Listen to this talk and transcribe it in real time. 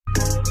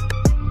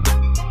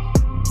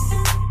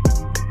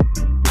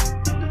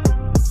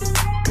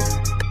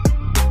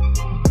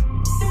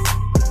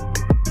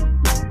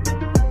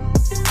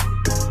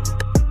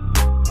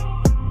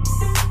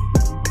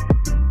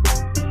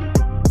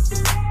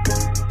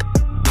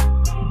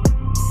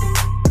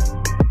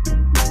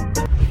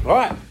All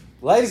right,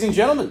 ladies and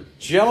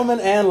gentlemen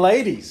and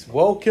ladies,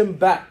 welcome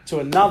back to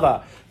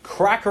another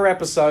cracker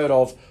episode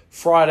of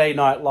Friday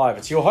Night Live.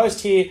 It's your host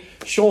here,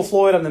 Sean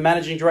Floyd. I'm the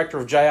Managing Director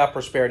of JR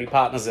Prosperity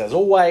Partners as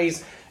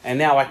always. And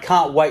now I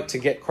can't wait to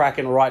get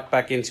cracking right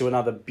back into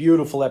another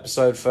beautiful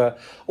episode for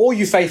all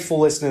you faithful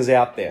listeners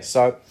out there.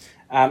 So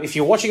if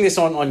you're watching this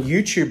on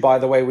YouTube, by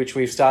the way, which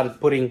we've started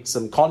putting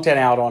some content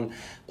out on,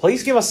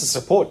 please give us a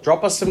support.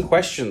 Drop us some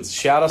questions.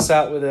 Shout us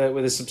out with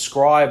a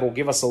subscribe or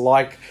give us a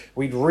like.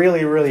 We'd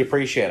really, really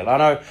appreciate it. I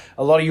know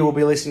a lot of you will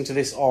be listening to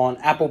this on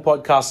Apple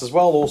Podcasts as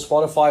well, or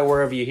Spotify,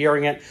 wherever you're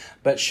hearing it,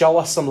 but show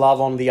us some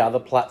love on the other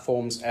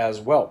platforms as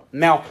well.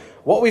 Now,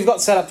 what we've got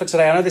set up for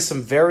today, I know there's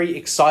some very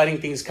exciting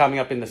things coming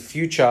up in the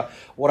future.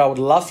 What I would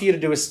love for you to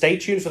do is stay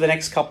tuned for the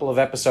next couple of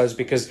episodes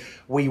because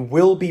we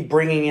will be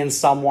bringing in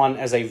someone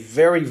as a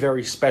very,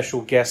 very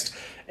special guest,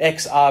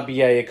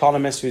 ex-RBA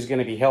economist who's going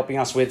to be helping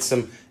us with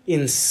some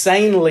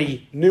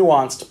insanely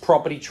nuanced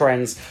property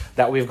trends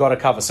that we've got to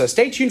cover. So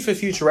stay tuned for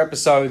future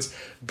episodes.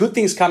 Good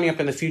things coming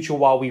up in the future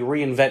while we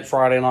reinvent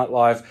Friday Night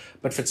Live.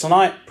 But for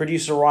tonight,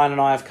 producer Ryan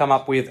and I have come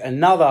up with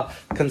another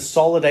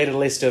consolidated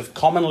list of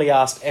commonly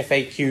asked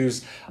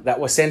FAQs that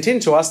were sent in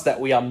to us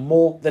that we are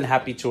more than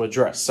happy to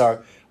address.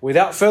 So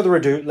without further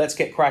ado, let's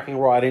get cracking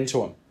right into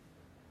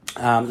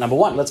them. Number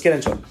one, let's get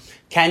into it.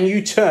 Can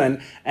you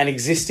turn an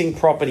existing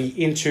property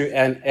into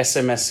an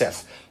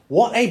SMSF?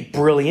 What a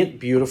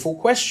brilliant, beautiful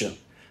question.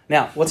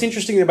 Now, what's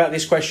interesting about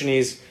this question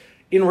is,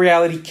 in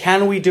reality,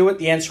 can we do it?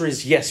 The answer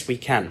is yes, we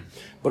can.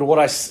 But what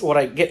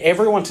I get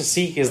everyone to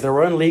seek is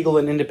their own legal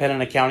and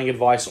independent accounting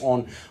advice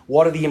on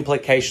what are the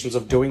implications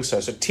of doing so.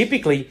 So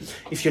typically,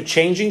 if you're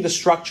changing the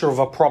structure of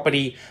a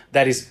property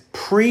that is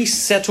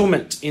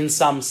pre-settlement in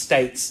some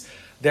states,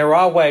 there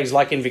are ways,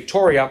 like in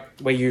Victoria,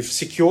 where you've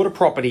secured a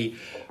property,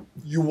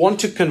 you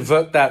want to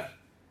convert that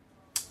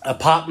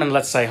apartment,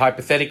 let's say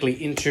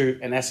hypothetically, into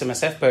an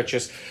SMSF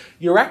purchase,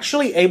 you're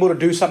actually able to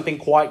do something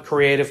quite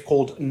creative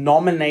called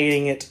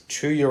nominating it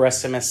to your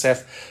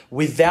SMSF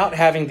without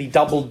having the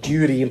double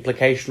duty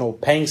implication or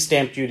paying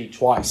stamp duty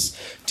twice.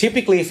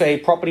 Typically, if a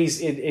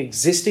property's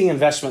existing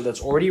investment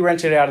that's already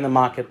rented out in the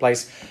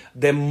marketplace,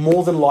 there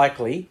more than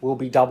likely will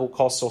be double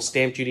costs or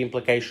stamp duty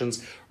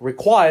implications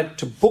required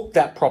to book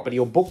that property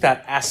or book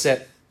that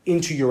asset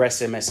into your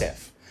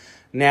SMSF.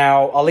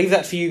 Now, I'll leave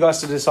that for you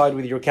guys to decide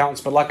with your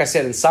accountants, but like I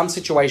said, in some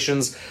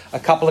situations, a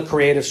couple of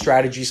creative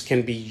strategies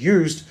can be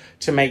used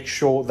to make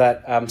sure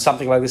that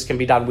something like this can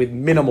be done with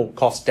minimal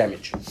cost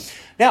damage.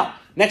 Now,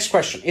 next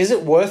question. Is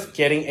it worth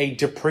getting a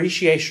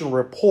depreciation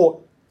report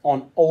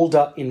on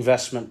older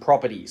investment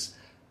properties?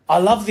 I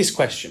love this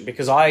question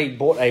because I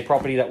bought a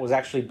property that was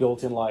actually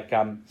built in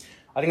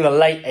I think the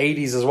late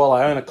 80s as well.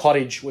 I own a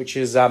cottage which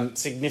is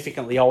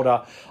significantly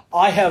older.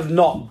 I have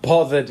not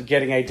bothered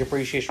getting a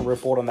depreciation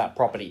report on that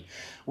property.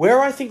 Where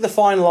I think the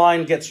fine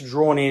line gets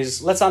drawn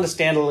is, let's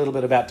understand a little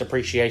bit about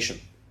depreciation.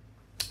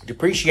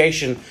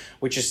 Depreciation,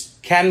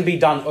 can be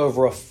done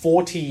over a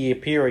 40-year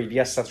period.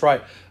 Yes, that's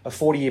right, a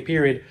 40-year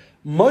period.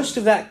 Most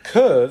of that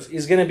curve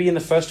is going to be in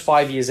the first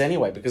 5 years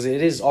anyway because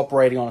it is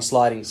operating on a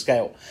sliding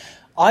scale.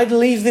 I'd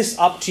leave this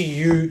up to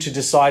you to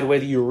decide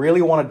whether you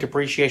really want a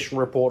depreciation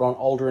report on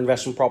older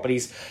investment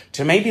properties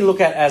to maybe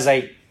look at as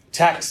a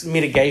tax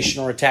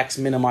mitigation or a tax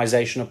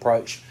minimization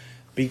approach,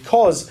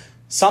 because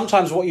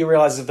sometimes what you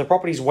realize is if the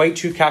property is way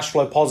too cash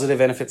flow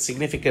positive and if it's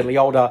significantly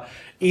older,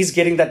 is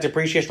getting that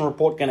depreciation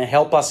report going to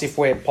help us if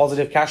we're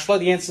positive cash flow?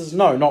 The answer is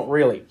no, not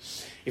really.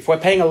 If we're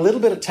paying a little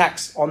bit of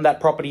tax on that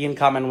property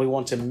income and we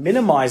want to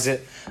minimize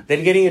it,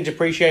 then getting a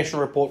depreciation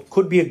report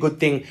could be a good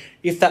thing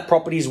if that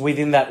property is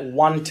within that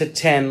 1 to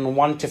 10,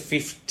 1 to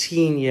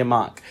 15 year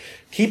mark.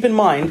 Keep in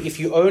mind, if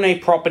you own a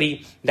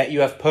property that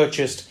you have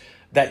purchased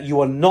that you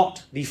are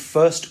not the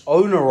first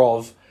owner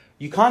of,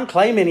 you can't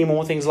claim any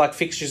more things like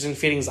fixtures and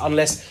fittings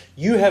unless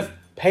you have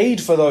paid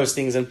for those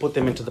things and put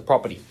them into the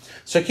property.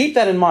 So keep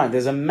that in mind.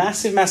 There's a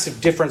massive, massive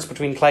difference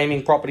between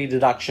claiming property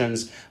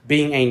deductions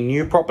being a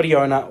new property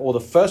owner or the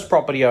first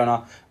property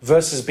owner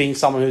versus being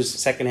someone who's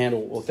second-hand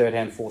or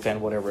third-hand,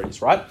 fourth-hand, whatever it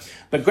is, right?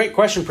 But great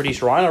question,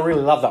 producer Ryan. I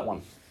really love that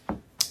one.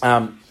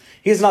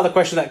 Here's another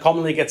question that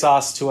commonly gets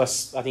asked to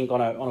us, I think, on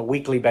a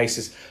weekly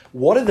basis.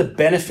 What are the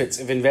benefits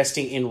of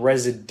investing in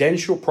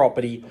residential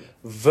property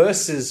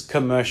versus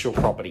commercial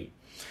property?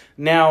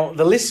 Now,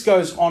 the list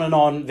goes on and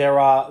on. There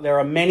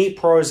are many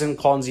pros and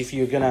cons if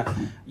you're going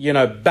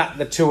to, bat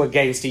the two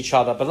against each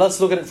other. But let's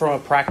look at it from a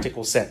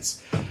practical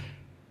sense.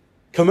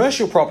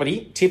 Commercial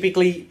property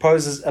typically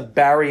poses a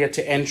barrier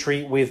to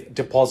entry with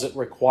deposit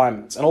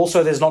requirements. And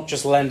also there's not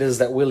just lenders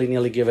that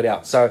willy-nilly give it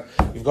out. So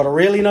you've got to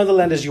really know the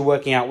lenders you're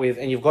working out with,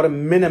 and you've got to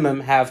minimum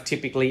have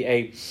typically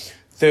a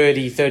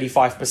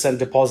 30-35%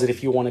 deposit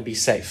if you want to be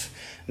safe.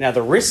 Now,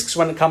 the risks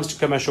when it comes to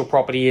commercial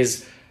property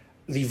is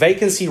the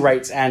vacancy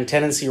rates and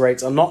tenancy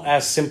rates are not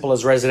as simple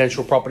as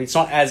residential property. It's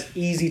not as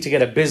easy to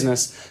get a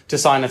business to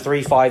sign a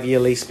 3-5 year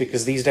lease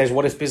because these days,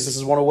 what if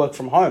businesses want to work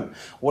from home?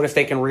 What if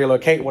they can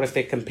relocate? What if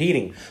they're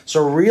competing?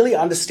 So really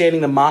understanding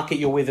the market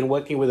you're with and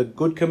working with a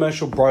good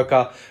commercial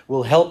broker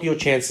will help your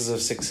chances of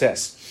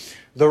success.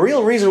 The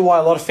real reason why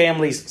a lot of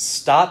families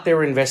start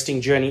their investing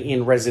journey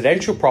in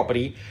residential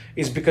property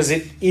is because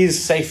it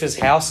is safe as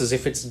houses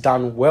if it's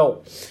done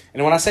well.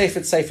 And when I say if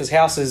it's safe as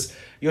houses,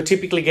 you're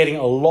typically getting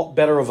a lot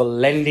better of a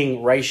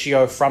lending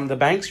ratio from the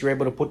banks. You're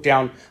able to put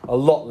down a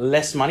lot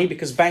less money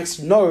because banks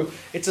know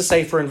it's a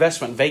safer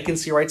investment.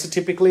 Vacancy rates are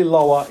typically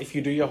lower if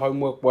you do your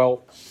homework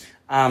well.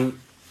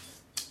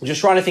 Just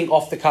trying to think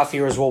off the cuff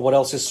here as well, what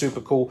else is super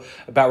cool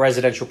about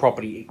residential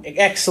property?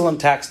 Excellent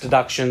tax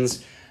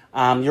deductions.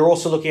 You're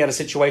also looking at a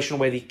situation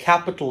where the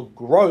capital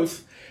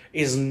growth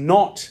is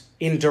not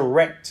in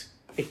direct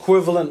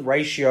equivalent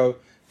ratio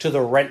to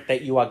the rent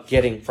that you are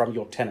getting from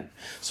your tenant.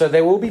 So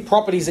there will be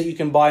properties that you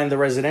can buy in the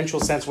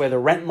residential sense where the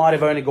rent might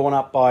have only gone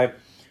up by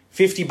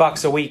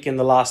 $50 a week in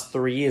the last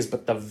 3 years,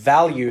 but the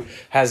value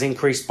has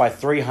increased by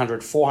 $300,000,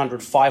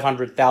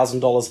 $400,000,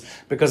 $500,000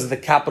 because of the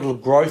capital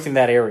growth in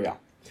that area.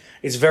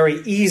 It's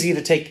very easy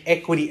to take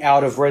equity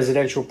out of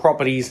residential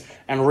properties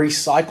and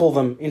recycle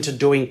them into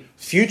doing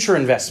future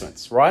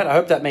investments, right? I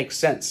hope that makes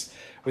sense.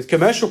 With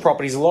commercial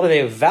properties, a lot of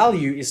their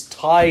value is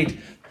tied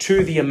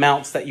to the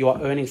amounts that you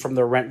are earning from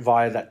the rent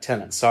via that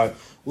tenant. So a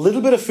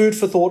little bit of food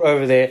for thought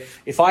over there.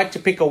 If I had to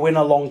pick a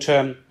winner long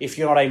term, if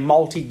you're not a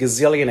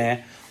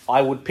multi-gazillionaire,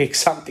 I would pick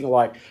something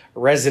like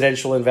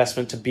residential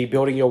investment to be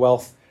building your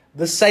wealth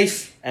the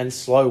safe and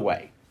slow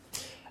way.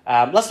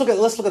 Let's look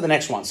at the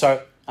next one.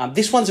 So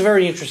this one's a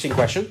very interesting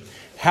question.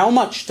 How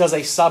much does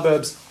a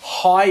suburb's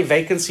high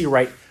vacancy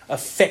rate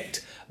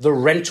affect the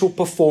rental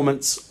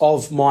performance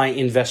of my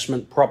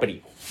investment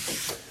property?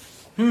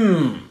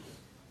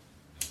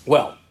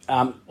 Well,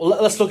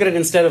 let's look at it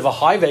instead of a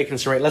high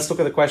vacancy rate. Let's look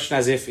at the question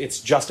as if it's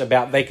just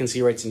about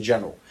vacancy rates in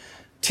general.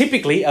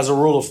 Typically, as a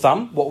rule of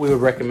thumb, what we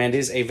would recommend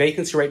is a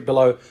vacancy rate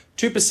below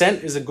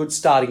 2% is a good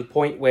starting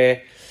point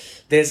where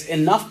there's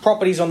enough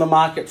properties on the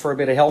market for a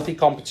bit of healthy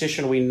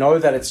competition. We know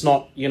that it's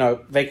not,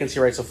 vacancy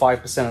rates of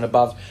 5% and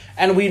above.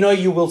 And we know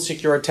you will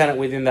secure a tenant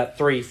within that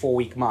 3-4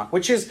 week mark,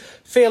 which is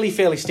fairly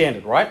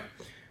standard, right?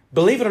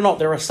 Believe it or not,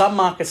 there are some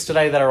markets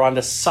today that are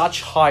under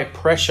such high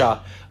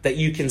pressure that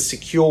you can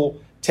secure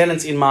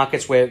tenants in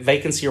markets where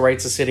vacancy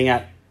rates are sitting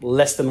at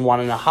less than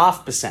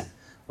 1.5%,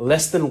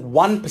 less than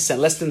 1%,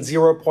 less than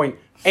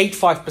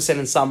 0.85%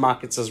 in some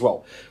markets as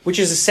well, which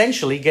is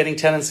essentially getting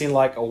tenants in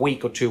like a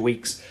week or 2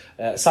 weeks,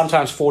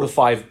 sometimes 4 to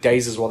 5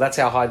 days as well. That's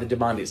how high the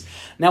demand is.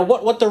 Now,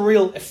 what the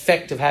real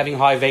effect of having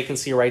high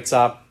vacancy rates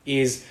are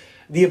is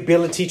the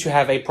ability to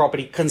have a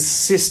property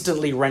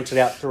consistently rented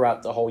out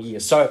throughout the whole year.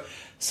 So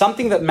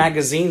something that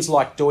magazines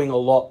like doing a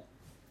lot,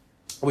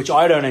 which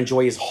I don't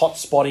enjoy, is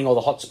hotspotting or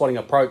the hotspotting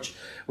approach,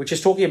 which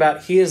is talking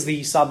about here's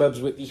the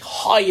suburbs with the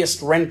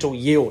highest rental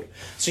yield.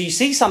 So you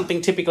see something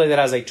typically that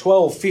has a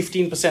 12,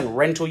 15%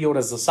 rental yield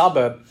as the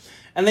suburb,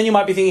 and then you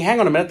might be thinking, hang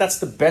on a minute, that's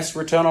the best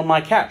return on my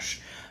cash.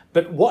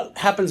 But what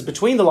happens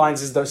between the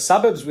lines is those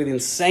suburbs with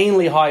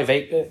insanely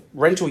high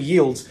rental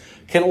yields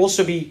can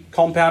also be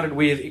compounded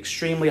with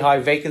extremely high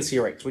vacancy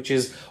rates, which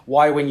is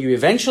why when you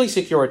eventually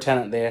secure a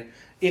tenant there,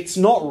 it's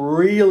not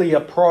really a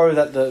pro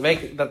that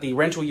the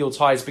rental yield's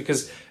high, is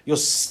because you're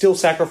still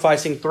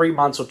sacrificing 3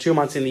 months or 2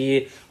 months in the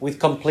year with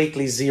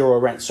completely zero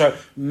rent. So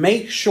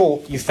make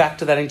sure you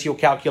factor that into your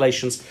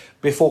calculations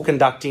before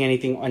conducting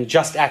anything and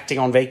just acting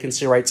on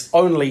vacancy rates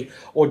only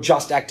or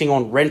just acting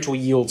on rental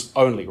yields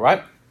only,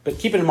 right? But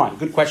keep it in mind.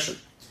 Good question.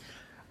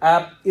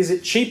 Is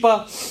it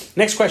cheaper?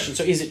 Next question.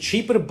 So is it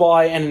cheaper to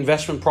buy an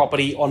investment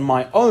property on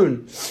my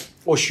own,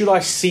 or should I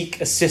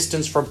seek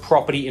assistance from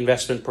property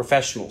investment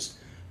professionals?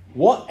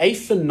 What a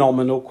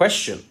phenomenal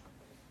question.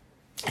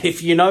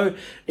 If you know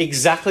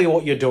exactly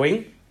what you're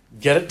doing,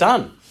 get it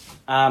done.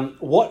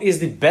 What is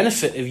the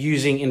benefit of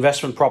using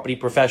investment property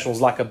professionals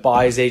like a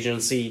buyer's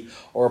agency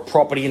or a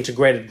property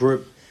integrated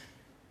group?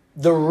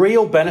 The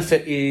real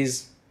benefit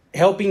is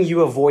helping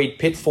you avoid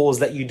pitfalls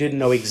that you didn't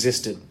know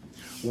existed.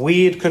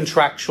 Weird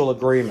contractual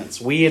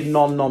agreements, weird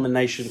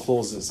non-nomination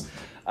clauses,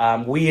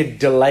 weird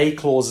delay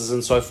clauses,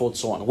 and so forth,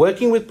 so on.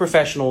 Working with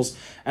professionals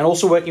and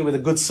also working with a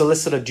good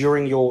solicitor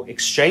during your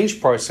exchange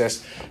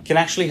process can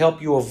actually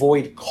help you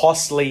avoid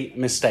costly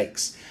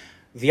mistakes.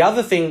 The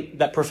other thing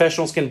that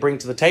professionals can bring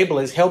to the table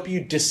is help you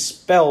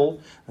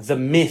dispel the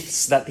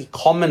myths that the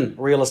common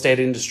real estate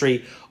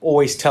industry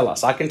always tell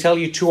us. I can tell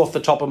you 2 off the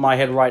top of my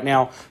head right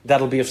now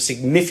that'll be of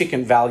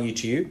significant value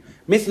to you.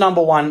 Myth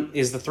number 1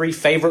 is the 3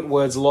 favorite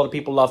words a lot of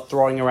people love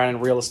throwing around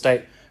in real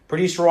estate.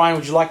 Producer Ryan,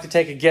 would you like to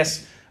take a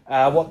guess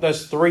what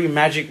those 3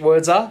 magic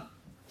words are?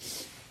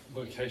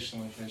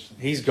 Location.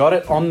 He's got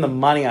it on the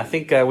money. I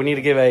think we need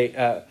to give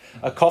a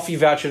coffee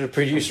voucher to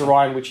producer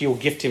Ryan, which he'll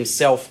gift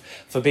himself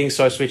for being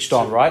so switched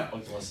on, right? I'll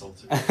give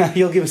myself 2.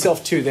 He'll give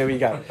himself 2. There we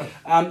go.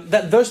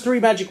 Those 3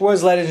 magic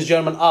words, ladies and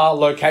gentlemen, are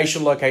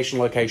location, location,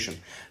 location.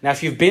 Now,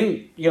 if you've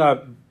been,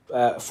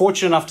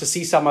 fortunate enough to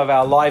see some of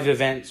our live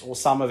events or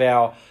some of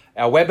our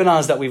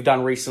webinars that we've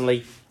done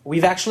recently,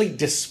 we've actually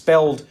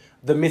dispelled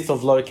the myth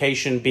of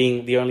location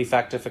being the only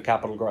factor for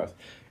capital growth.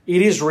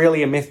 It is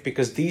really a myth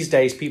because these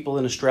days people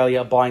in Australia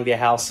are buying their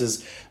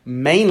houses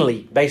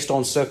mainly based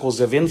on circles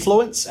of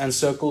influence and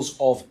circles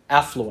of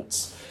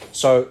affluence.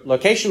 So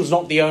location is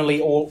not the only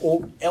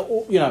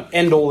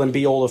end all and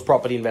be all of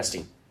property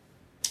investing.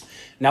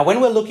 Now,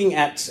 when we're looking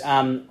at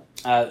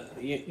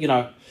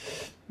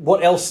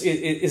what else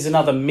is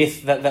another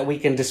myth that we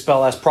can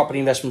dispel as property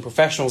investment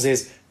professionals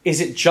is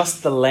it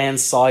just the land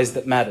size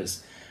that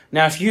matters?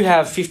 Now, if you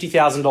have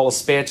 $50,000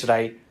 spare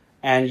today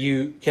and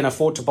you can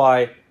afford to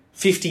buy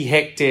 50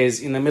 hectares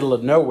in the middle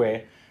of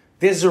nowhere,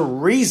 there's a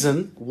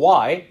reason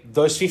why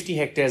those 50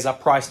 hectares are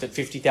priced at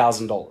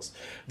 $50,000.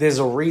 There's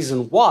a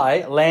reason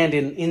why land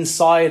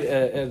inside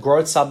a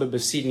growth suburb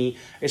of Sydney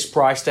is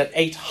priced at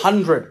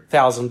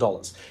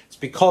 $800,000. It's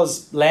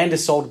because land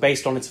is sold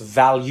based on its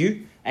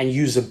value and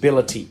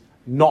usability,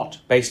 not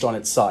based on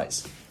its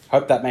size.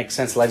 Hope that makes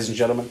sense, ladies and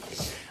gentlemen.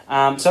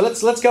 So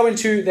let's go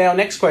into our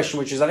next question,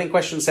 which is, I think,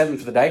 question 7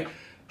 for the day.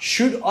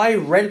 Should I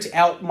rent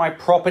out my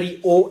property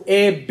or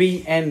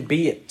Airbnb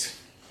it?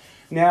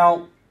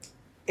 Now,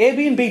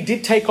 Airbnb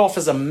did take off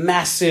as a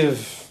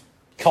massive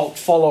cult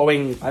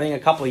following, I think, a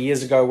couple of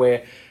years ago,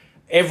 where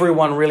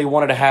everyone really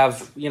wanted to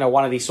have,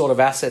 one of these sort of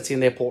assets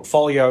in their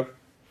portfolio.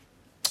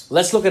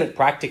 Let's look at it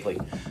practically.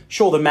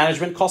 Sure, the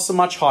management costs are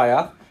much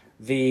higher.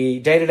 The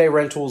day-to-day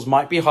rentals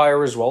might be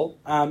higher as well.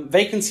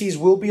 Vacancies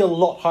will be a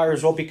lot higher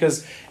as well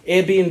because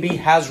Airbnb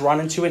has run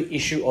into an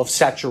issue of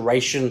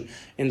saturation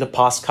in the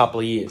past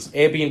couple of years.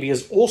 Airbnb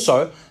has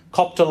also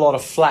copped a lot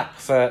of flack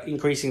for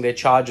increasing their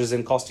charges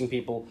and costing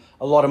people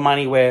a lot of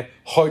money, where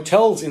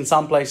hotels in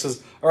some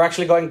places are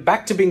actually going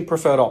back to being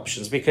preferred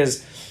options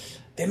because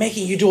they're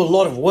making you do a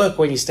lot of work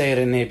when you stay at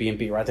an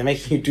Airbnb, right? They're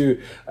making you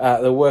do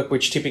the work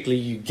which typically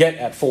you get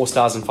at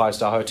 4-star and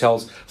 5-star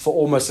hotels for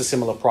almost a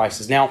similar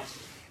prices. Now,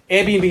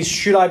 Airbnbs,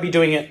 should I be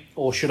doing it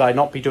or should I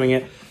not be doing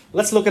it?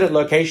 Let's look at it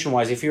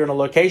location-wise. If you're in a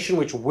location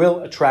which will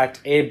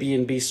attract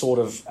Airbnb sort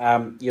of,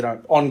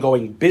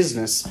 ongoing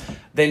business,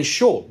 then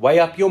sure, weigh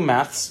up your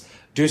maths,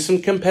 do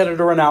some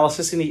competitor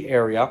analysis in the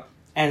area,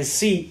 and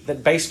see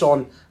that based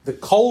on the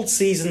cold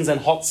seasons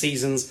and hot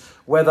seasons,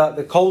 whether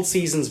the cold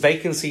seasons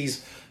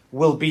vacancies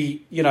will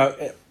be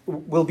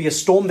a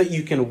storm that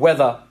you can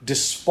weather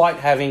despite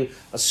having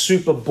a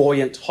super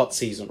buoyant hot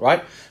season,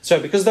 right? So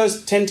because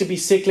those tend to be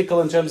cyclical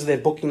in terms of their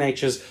booking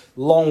natures,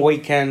 long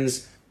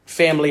weekends,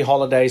 family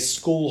holidays,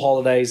 school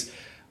holidays,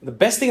 the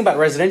best thing about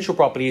residential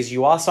property is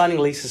you are signing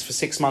leases for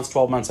 6 months,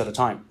 12 months at a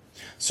time.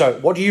 So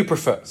what do you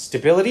prefer?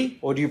 Stability,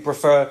 or do you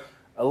prefer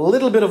a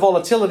little bit of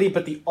volatility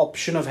but the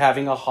option of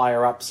having a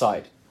higher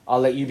upside? I'll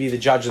let you be the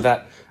judge of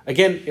that.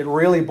 Again, it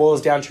really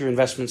boils down to your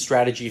investment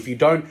strategy. If you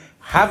don't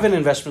have an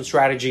investment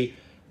strategy,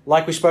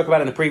 like we spoke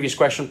about in the previous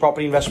question,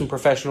 property investment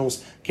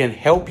professionals can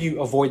help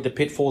you avoid the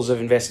pitfalls of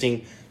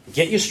investing.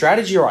 Get your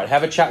strategy right.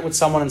 Have a chat with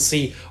someone and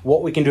see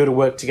what we can do to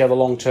work together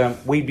long term.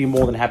 We'd be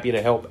more than happy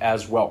to help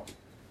as well.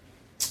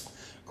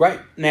 Great.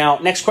 Now,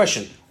 next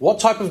question. What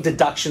type of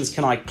deductions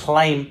can I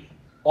claim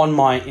on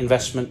my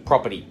investment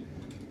property?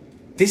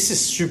 This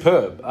is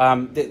superb.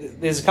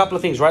 There's a couple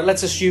of things, right?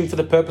 Let's assume for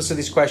the purpose of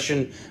this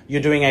question,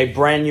 you're doing a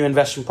brand new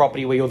investment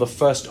property where you're the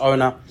first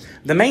owner.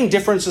 The main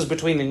differences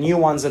between the new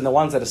ones and the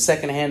ones that are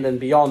secondhand and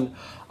beyond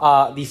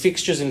are the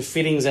fixtures and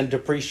fittings and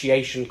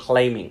depreciation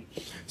claiming.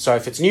 So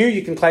if it's new,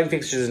 you can claim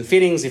fixtures and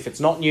fittings. If it's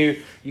not new,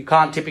 you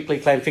can't typically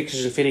claim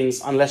fixtures and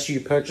fittings unless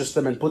you purchase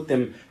them and put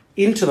them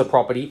into the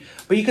property.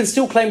 But you can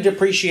still claim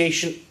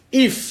depreciation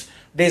if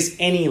there's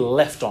any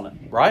left on it,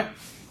 right?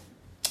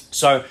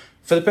 So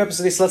for the purpose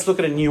of this, let's look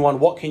at a new one.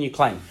 What can you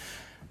claim?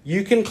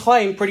 You can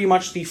claim pretty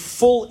much the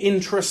full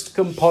interest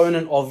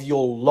component of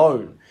your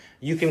loan.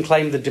 You can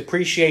claim the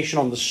depreciation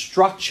on the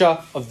structure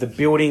of the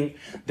building,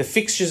 the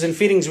fixtures and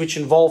fittings, which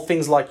involve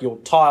things like your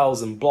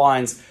tiles and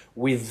blinds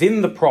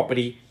within the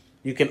property.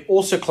 You can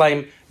also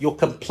claim your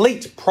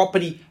complete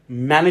property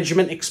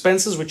management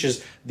expenses, which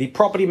is the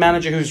property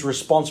manager who's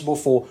responsible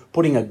for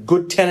putting a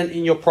good tenant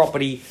in your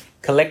property,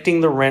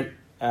 collecting the rent,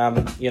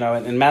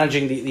 and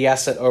managing the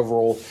asset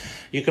overall.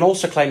 You can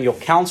also claim your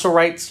council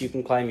rates. You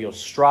can claim your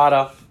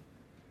strata.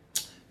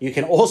 You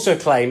can also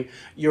claim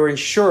your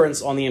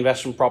insurance on the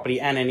investment property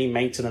and any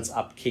maintenance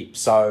upkeep.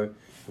 So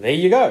there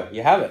you go.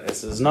 You have it.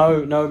 There's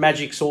no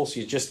magic sauce.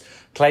 You're just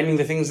claiming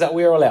the things that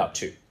we are allowed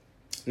to.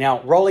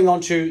 Now, rolling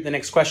on to the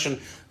next question.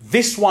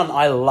 This one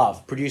I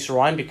love, Producer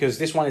Ryan, because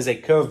this one is a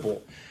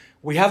curveball.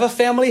 We have a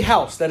family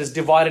house that is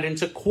divided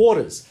into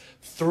quarters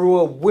through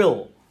a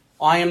will.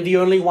 I am the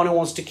only one who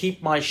wants to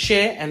keep my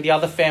share and the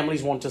other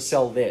families want to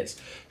sell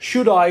theirs.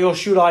 Should I or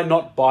should I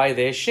not buy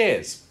their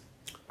shares?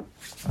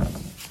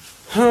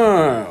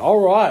 All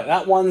right,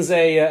 that one's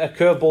a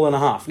curveball and a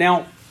half.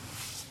 Now,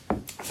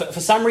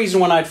 for some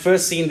reason, when I'd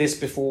first seen this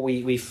before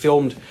we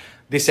filmed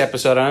this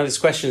episode, I know this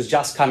question has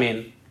just come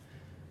in,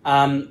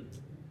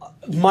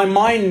 my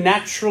mind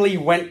naturally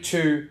went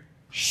to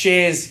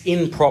shares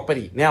in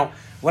property. Now,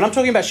 when I'm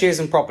talking about shares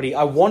in property,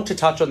 I want to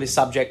touch on this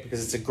subject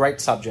because it's a great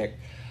subject.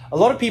 A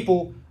lot of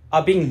people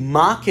are being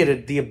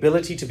marketed the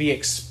ability to be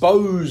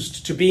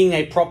exposed to being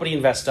a property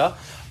investor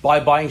by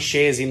buying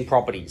shares in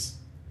properties.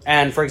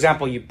 And for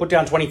example, you put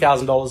down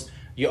 $20,000,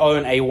 you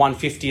own a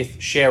 1/50th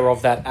share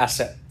of that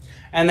asset.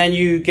 and then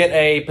you get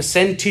a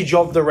percentage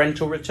of the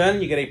rental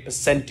return, you get a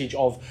percentage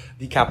of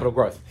the capital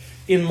growth.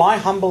 In my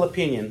humble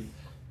opinion,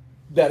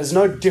 that is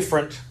no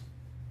different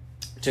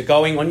to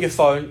going on your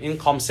phone in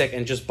CommSec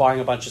and just buying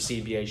a bunch of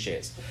CBA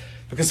shares.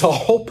 Because the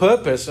whole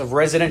purpose of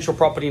residential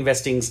property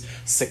investing's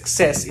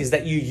success is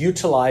that you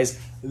utilize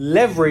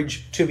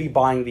leverage to be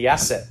buying the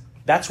asset.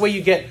 That's where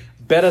you get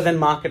better than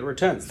market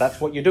returns.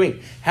 That's what you're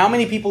doing. How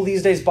many people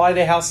these days buy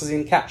their houses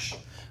in cash?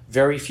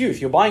 Very few.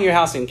 If you're buying your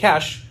house in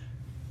cash,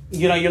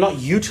 you're not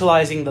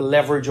utilizing the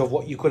leverage of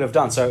what you could have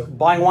done. So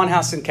buying one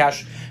house in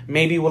cash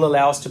maybe will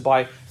allow us to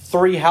buy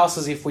 3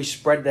 houses if we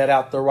spread that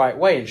out the right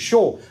way. And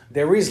sure,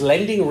 there is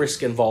lending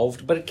risk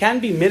involved, but it can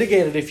be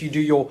mitigated if you do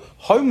your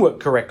homework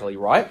correctly,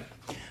 right?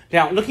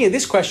 Now, looking at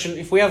this question,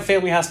 if we have a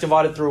family house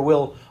divided through a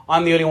will,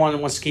 I'm the only one that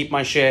wants to keep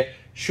my share.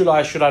 Should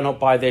I not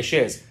buy their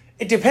shares?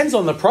 It depends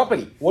on the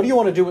property. What do you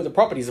want to do with the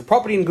property? Is the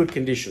property in good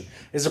condition?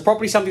 Is the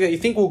property something that you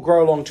think will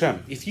grow long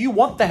term? If you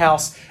want the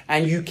house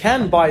and you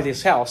can buy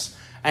this house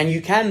and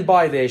you can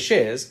buy their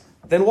shares,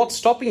 then what's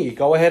stopping you?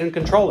 Go ahead and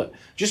control it.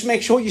 Just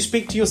make sure you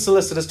speak to your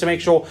solicitors to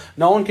make sure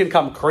no one can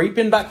come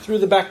creeping back through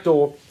the back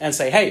door and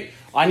say, hey,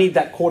 I need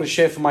that quarter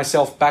share for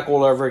myself back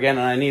all over again,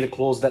 and I need a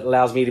clause that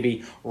allows me to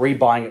be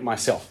rebuying it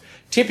myself.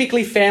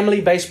 Typically,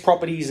 family-based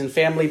properties and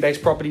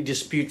family-based property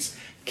disputes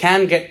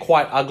can get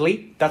quite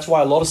ugly. That's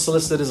why a lot of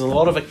solicitors and a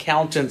lot of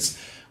accountants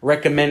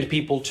recommend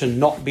people to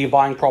not be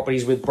buying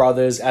properties with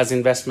brothers as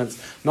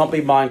investments, not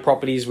be buying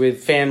properties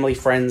with family,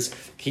 friends.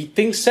 Keep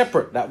things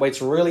separate. That way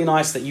it's really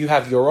nice that you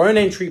have your own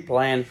entry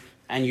plan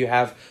and you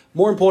have,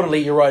 more importantly,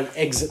 your own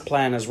exit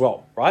plan as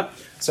well, right?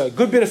 So a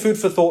good bit of food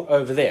for thought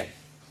over there.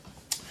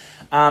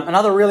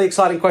 Another really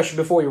exciting question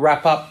before we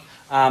wrap up,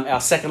 our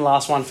second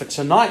last one for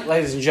tonight,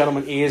 ladies and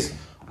gentlemen, is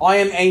I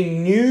am a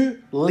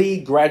newly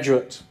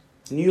graduate.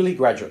 I'm a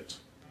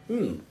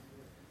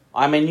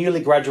newly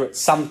graduate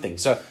something.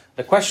 So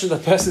the question the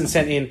person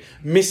sent in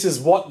misses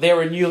what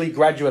they're a newly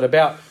graduate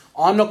about.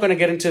 I'm not going to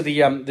get into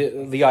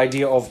the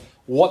idea of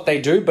what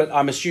they do, but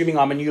I'm assuming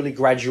I'm a newly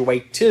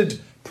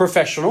graduated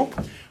professional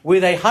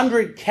with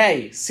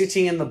 $100K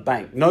sitting in the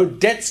bank. No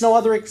debts, no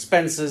other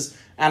expenses,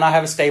 and I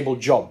have a stable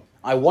job.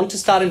 I want to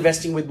start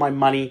investing with my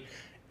money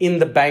in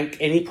the bank,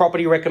 any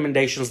property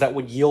recommendations that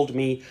would yield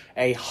me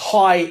a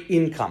high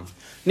income.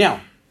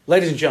 Now,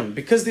 ladies and gentlemen,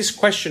 because this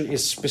question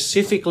is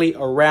specifically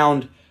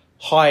around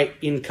high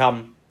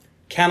income,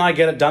 can I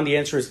get it done? The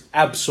answer is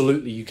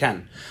absolutely you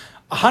can.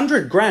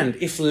 100 grand,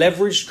 if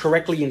leveraged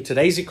correctly in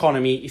today's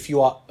economy, if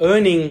you are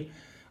earning,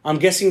 I'm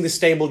guessing the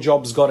stable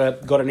job's got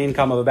an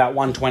income of about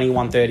 120,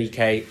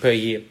 130K per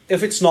year.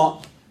 If it's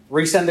not,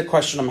 resend the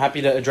question. I'm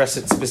happy to address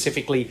it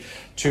specifically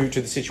to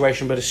the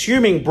situation. But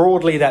assuming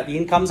broadly that the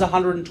income's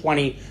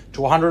 $120,000 to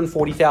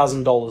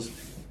 $140,000,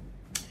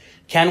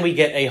 can we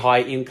get a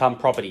high income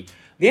property?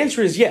 The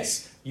answer is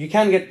yes. You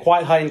can get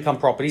quite high income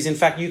properties. In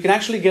fact, you can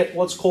actually get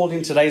what's called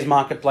in today's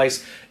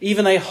marketplace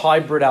even a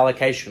hybrid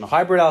allocation. A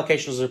hybrid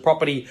allocation is a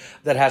property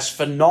that has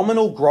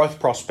phenomenal growth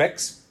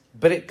prospects,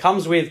 but it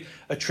comes with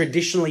a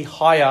traditionally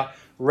higher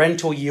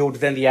rental yield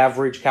than the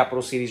average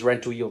capital city's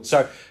rental yield.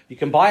 So you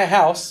can buy a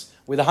house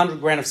with 100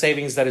 grand of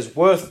savings that is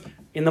worth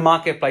in the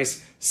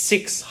marketplace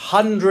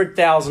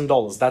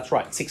 $600,000. That's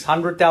right,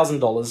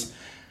 $600,000,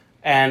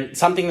 and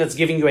something that's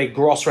giving you a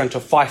gross rent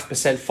of 5%,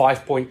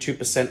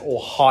 5.2%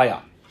 or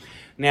higher.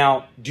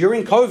 Now,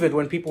 during COVID,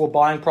 when people were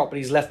buying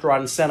properties left, right,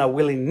 and center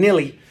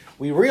willy-nilly,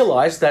 we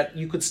realized that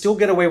you could still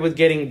get away with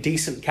getting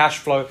decent cash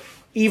flow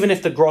even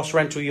if the gross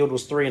rental yield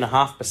was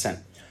 3.5%.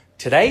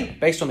 Today,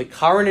 based on the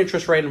current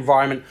interest rate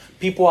environment,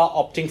 people are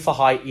opting for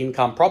high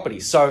income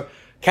properties. So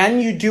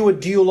can you do a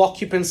dual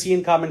occupancy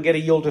income and get a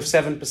yield of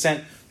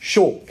 7%?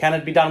 Sure. Can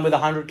it be done with a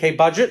 100K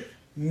budget?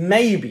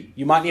 Maybe.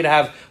 You might need to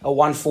have a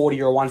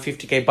 140 or a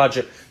 150K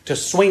budget to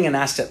swing an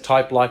asset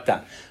type like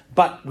that.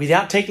 But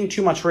without taking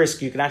too much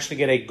risk, you can actually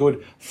get a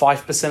good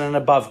 5% and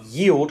above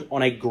yield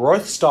on a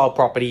growth style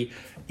property,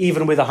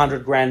 even with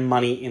 100 grand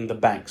money in the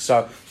bank.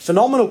 So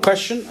phenomenal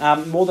question.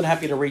 I'm more than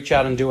happy to reach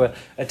out and do a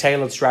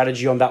tailored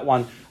strategy on that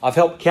one. I've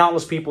helped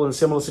countless people in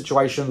similar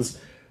situations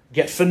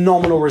get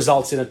phenomenal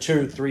results in a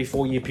 2, 3,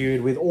 4 year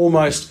period with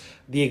almost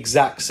the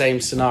exact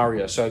same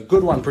scenario. So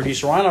good one,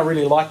 producer Ryan. I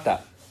really like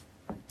that.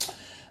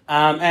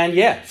 And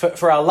yeah,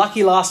 for our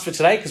lucky last for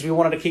today, because we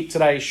wanted to keep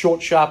today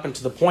short, sharp, and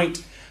to the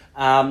point,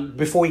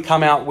 before we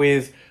come out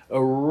with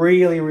a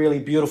really, really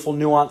beautiful,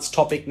 nuanced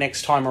topic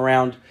next time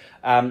around,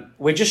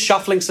 we're just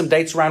shuffling some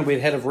dates around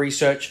with Head of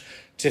Research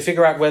to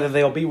figure out whether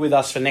they'll be with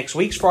us for next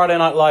week's Friday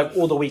Night Live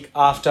or the week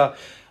after.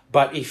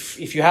 But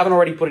if you haven't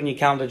already put in your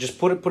calendar, just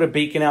put a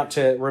beacon out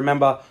to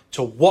remember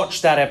to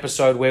watch that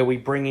episode where we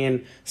bring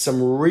in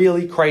some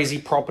really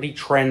crazy property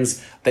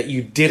trends that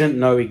you didn't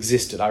know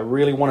existed. I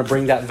really want to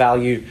bring that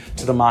value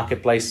to the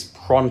marketplace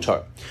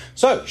pronto.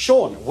 So,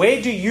 Sean,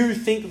 where do you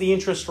think the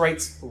interest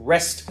rates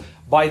rest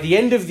by the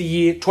end of the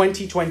year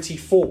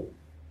 2024?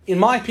 In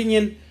my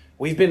opinion,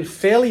 we've been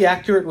fairly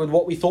accurate with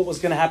what we thought was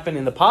going to happen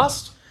in the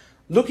past.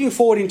 Looking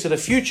forward into the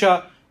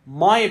future,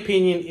 My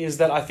opinion is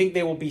that I think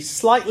they will be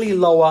slightly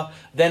lower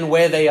than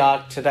where they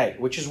are today,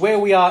 which is where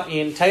we are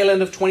in tail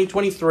end of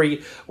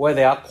 2023, where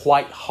they are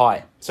quite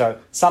high. So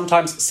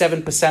sometimes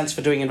 7%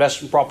 for doing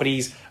investment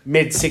properties,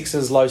 mid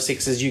sixes, low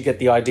sixes, you get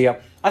the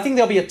idea. I think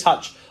they'll be a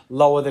touch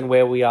lower than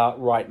where we are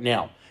right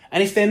now.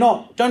 And if they're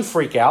not, don't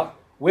freak out.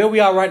 Where we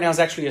are right now is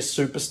actually a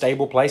super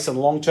stable place, and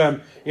long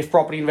term, if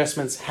property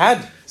investments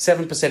had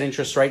 7%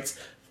 interest rates,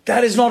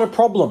 that is not a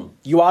problem.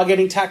 You are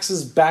getting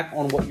taxes back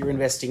on what you're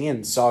investing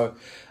in. So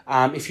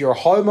if you're a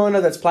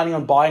homeowner that's planning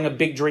on buying a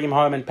big dream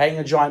home and paying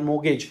a giant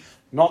mortgage,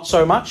 not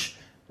so much.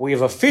 We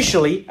have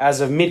officially,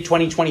 as of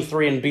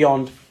mid-2023 and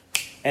beyond,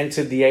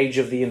 entered the age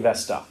of the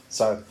investor.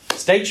 So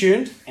stay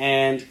tuned.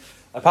 And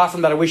apart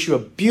from that, I wish you a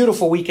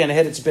beautiful weekend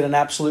ahead. It's been an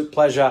absolute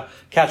pleasure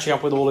catching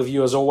up with all of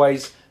you as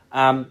always.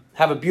 Have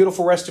a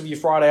beautiful rest of your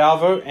Friday,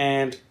 Arvo,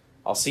 and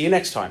I'll see you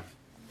next time.